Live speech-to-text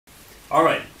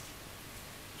Alright,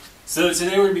 so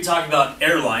today we're going to be talking about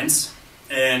airlines,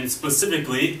 and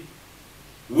specifically,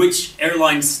 which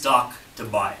airline stock to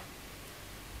buy.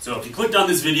 So if you clicked on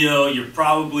this video, you're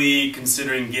probably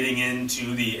considering getting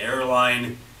into the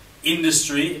airline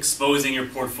industry, exposing your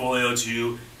portfolio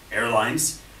to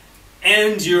airlines,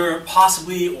 and you're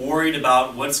possibly worried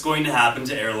about what's going to happen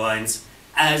to airlines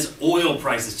as oil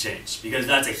prices change, because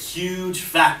that's a huge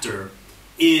factor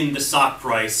in the stock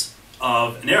price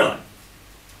of an airline.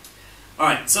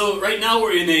 Alright, so right now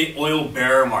we're in an oil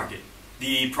bear market.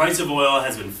 The price of oil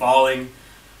has been falling.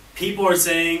 People are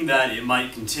saying that it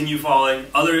might continue falling.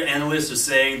 Other analysts are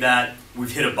saying that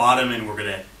we've hit a bottom and we're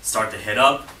going to start to head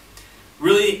up.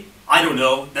 Really, I don't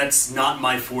know. That's not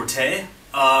my forte.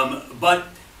 But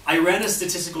I ran a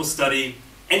statistical study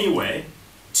anyway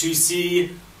to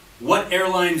see what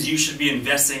airlines you should be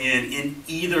investing in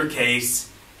either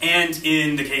case, and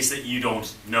in the case that you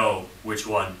don't know which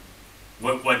one.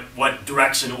 What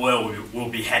direction oil will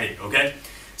be heading, okay?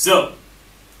 So,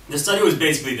 the study was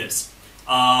basically this.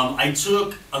 I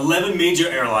took 11 major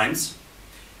airlines.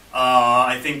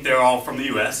 I think they're all from the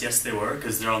US. Yes, they were,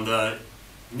 because they're on the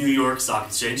New York Stock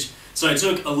Exchange. So I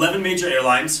took 11 major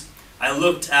airlines. I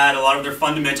looked at a lot of their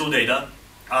fundamental data.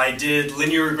 I did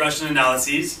linear regression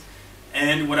analyses.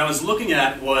 And what I was looking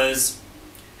at was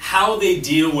how they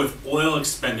deal with oil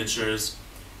expenditures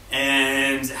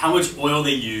and how much oil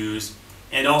they use,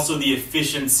 and also the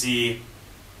efficiency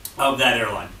of that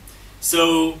airline.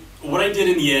 So what I did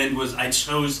in the end was I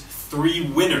chose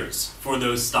 3 winners for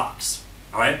those stocks.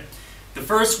 All right? The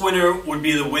first winner would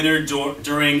be the winner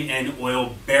during an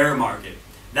oil bear market.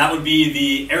 That would be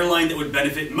the airline that would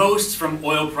benefit most from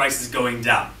oil prices going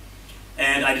down.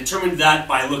 And I determined that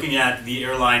by looking at the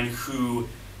airline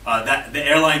the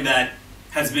airline that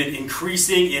has been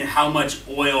increasing in how much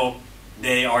oil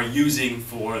they are using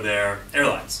for their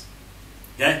airlines.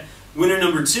 Okay? Winner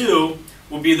number 2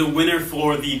 will be the winner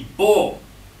for the bull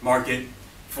market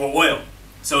for oil.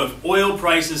 So if oil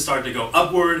prices start to go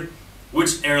upward,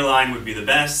 which airline would be the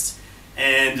best?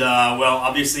 And well,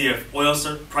 obviously if oil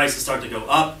prices start to go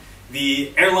up,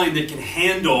 the airline that can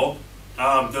handle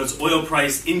those oil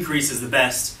price increases the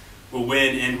best will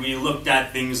win. And we looked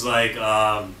at things like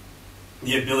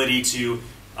the ability to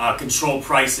control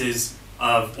prices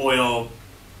of oil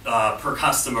per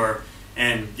customer,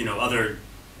 and other.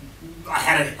 I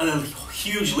had a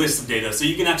huge list of data, so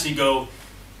you can actually go.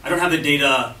 I don't have the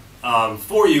data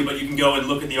for you, but you can go and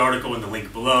look at the article in the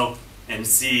link below and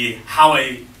see how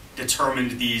I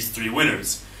determined these 3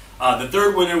 winners. The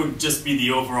third winner would just be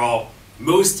the overall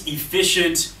most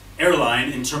efficient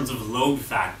airline in terms of load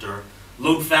factor.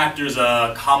 Load factor is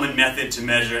a common method to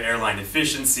measure airline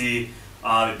efficiency.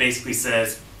 It basically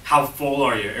says how full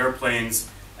are your airplanes,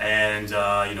 and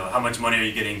how much money are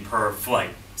you getting per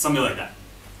flight, something like that.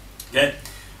 Okay,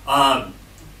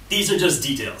 these are just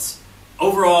details.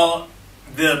 Overall,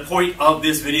 the point of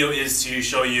this video is to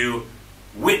show you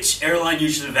which airline you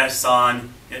should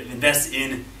invest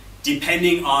in,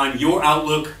 depending on your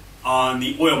outlook on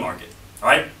the oil market. All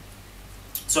right.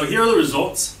 So here are the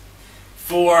results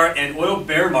for an oil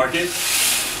bear market,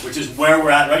 which is where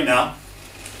we're at right now.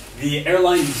 The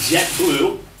airline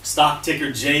JetBlue, stock ticker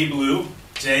JBLU,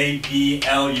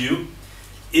 JBLU,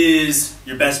 is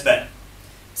your best bet.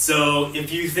 So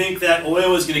if you think that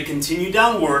oil is going to continue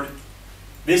downward,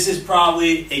 this is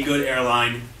probably a good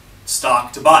airline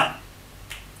stock to buy.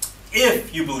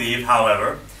 If you believe,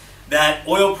 however, that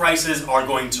oil prices are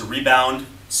going to rebound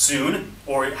soon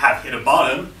or have hit a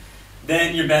bottom,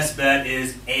 then your best bet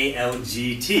is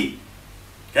ALGT.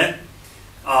 Okay?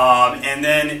 And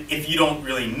then if you don't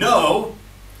really know,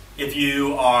 if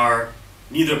you are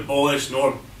neither bullish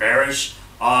nor bearish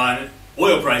on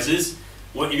oil prices,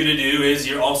 what you're going to do is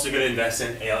you're also going to invest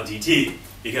in ALGT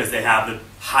because they have the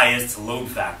highest load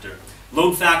factor.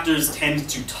 Load factors tend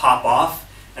to top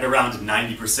off at around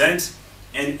 90%,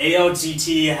 and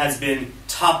ALGT has been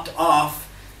topped off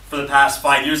for the past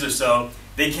 5 years or so.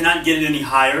 They cannot get it any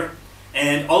higher,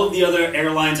 and all of the other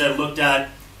airlines I looked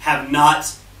at have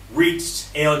not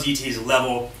reached ALGT's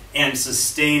level and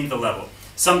sustained the level.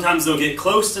 Sometimes they'll get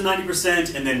close to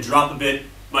 90% and then drop a bit,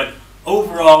 but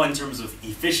overall, in terms of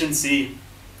efficiency,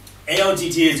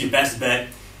 ALGT is your best bet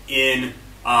in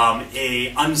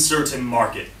a uncertain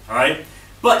market. All right,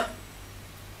 but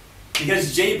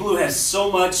because JBLU has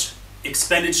so much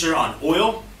expenditure on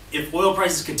oil, if oil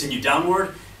prices continue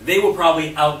downward, they will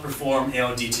probably outperform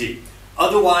ALGT.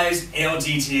 Otherwise,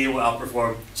 ALGT will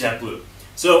outperform JetBlue.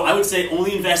 So I would say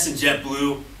only invest in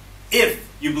JetBlue if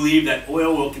you believe that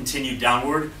oil will continue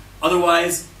downward.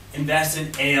 Otherwise, invest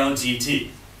in ALGT.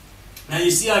 Now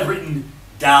you see I've written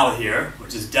DAO here,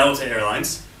 which is Delta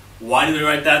Airlines. Why did I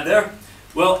write that there?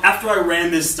 Well, after I ran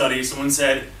this study, someone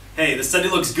said, hey, the study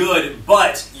looks good,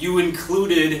 but you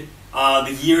included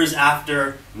the years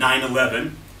after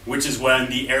 9/11, which is when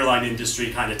the airline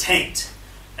industry kind of tanked.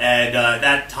 And at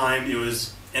that time, it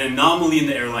was an anomaly in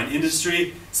the airline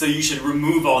industry, so you should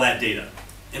remove all that data.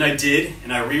 And I did,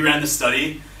 and I reran the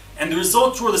study, and the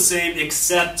results were the same,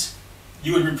 except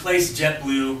you would replace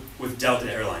JetBlue with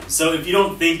Delta Airlines. So if you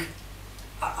don't think,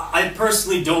 I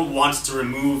personally don't want to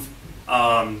remove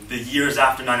the years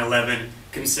after 9/11,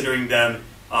 considering them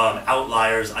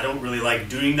outliers. I don't really like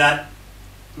doing that.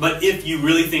 But if you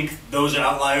really think those are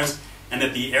outliers and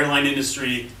that the airline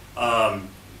industry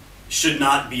should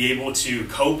not be able to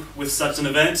cope with such an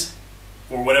event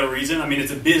for whatever reason, I mean,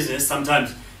 it's a business.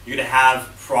 Sometimes you're going to have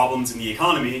problems in the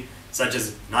economy, such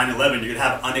as 9/11. You're going to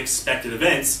have unexpected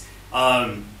events.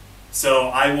 So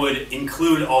I would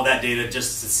include all that data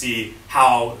just to see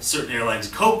how certain airlines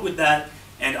cope with that.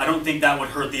 And I don't think that would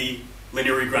hurt the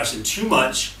linear regression too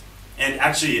much. And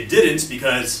actually it didn't,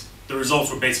 because the results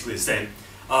were basically the same.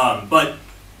 But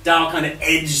Dow kind of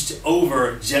edged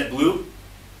over JetBlue.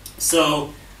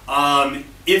 So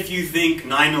if you think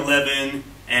 9/11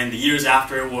 and the years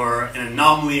after it were an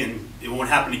anomaly and it won't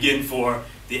happen again for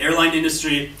the airline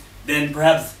industry, then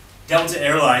perhaps Delta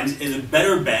Airlines is a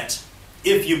better bet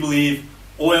if you believe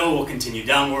oil will continue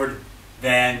downward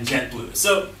than JetBlue.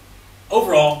 So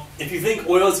overall, if you think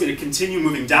oil is going to continue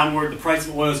moving downward, the price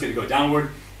of oil is going to go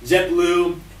downward,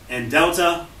 JetBlue and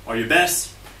Delta are your best.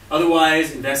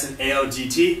 Otherwise, invest in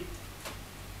ALGT.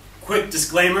 Quick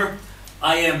disclaimer,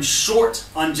 I am short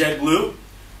on JetBlue.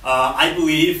 I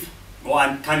believe, well,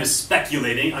 I'm kind of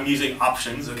speculating. I'm using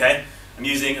options, okay? I'm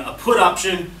using a put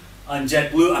option on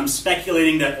JetBlue. I'm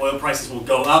speculating that oil prices will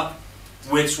go up,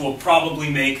 which will probably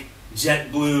make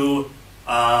JetBlue's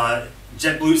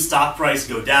stock price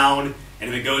go down. And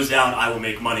if it goes down, I will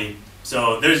make money.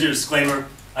 So there's your disclaimer.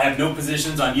 I have no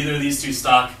positions on either of these two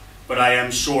stocks, but I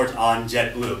am short on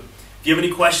JetBlue. If you have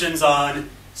any questions on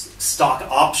stock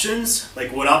options,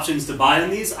 like what options to buy on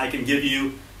these, I can give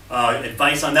you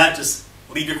advice on that. Just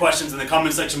leave your questions in the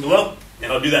comment section below,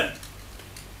 and I'll do that.